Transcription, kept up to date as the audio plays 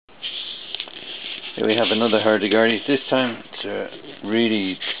Here we have another Hurdy Gurdy. This time it's a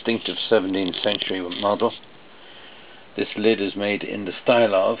really distinctive 17th century model. This lid is made in the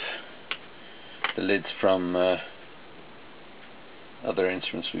style of the lids from other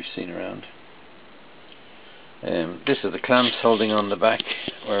instruments we've seen around. This is the clamps holding on the back,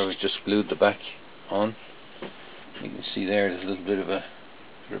 where we've just glued the back on. You can see there's a little bit of a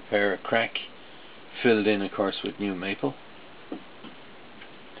repair, a crack, filled in of course with new maple.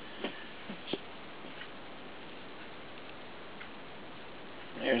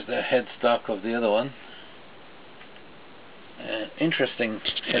 Here's the headstock of the other one. Interesting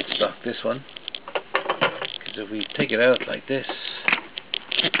headstock, this one, because if we take it out like this,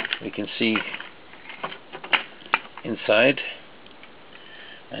 we can see inside,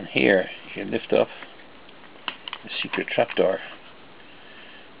 and here if you lift up the secret trapdoor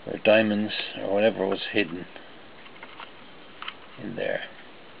where diamonds or whatever was hidden in there.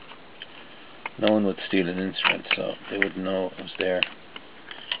 No one would steal an instrument, so they wouldn't know it was there.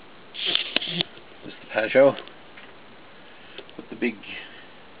 This is the Pajot with the big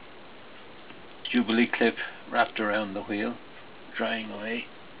Jubilee clip wrapped around the wheel, drying away.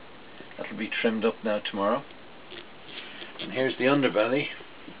 That'll be trimmed up now tomorrow. And here's the underbelly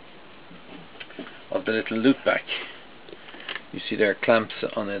of the little lute back. You see there are clamps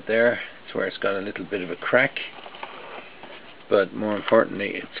on it there. It's where it's got a little bit of a crack, but more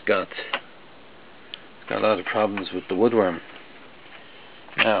importantly it's got a lot of problems with the woodworm.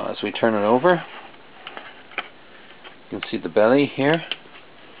 Now as we turn it over, you can see the belly here.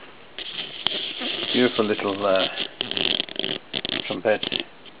 Beautiful little trumpet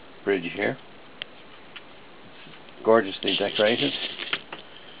bridge here, gorgeously decorated.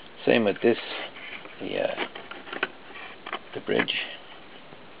 Same with this, the bridge.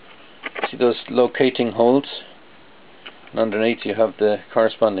 See those locating holes, and underneath you have the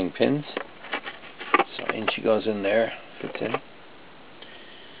corresponding pins. So in she goes in there, fits in.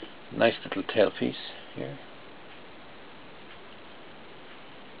 Nice little tailpiece here.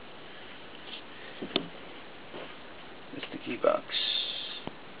 This is the key box.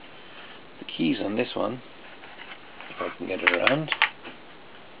 The keys on this one, if I can get it around,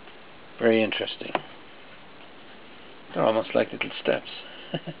 very interesting. They're almost like little steps.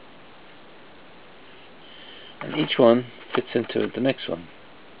 And each one fits into the next one,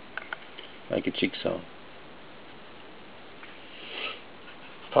 like a jigsaw.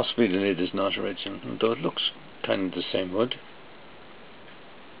 Possibly the lid is not original, though it looks kind of the same wood.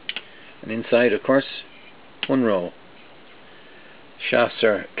 And inside, of course, one row. Shafts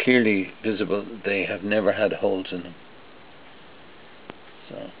are clearly visible. They have never had holes in them.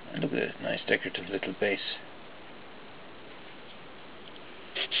 So, and look at it, nice decorative little base.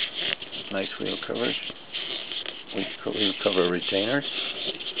 Nice wheel covers. Wheel cover retainers.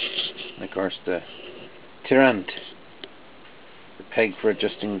 And of course the tirant, the peg for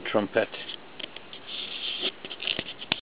adjusting the trumpet.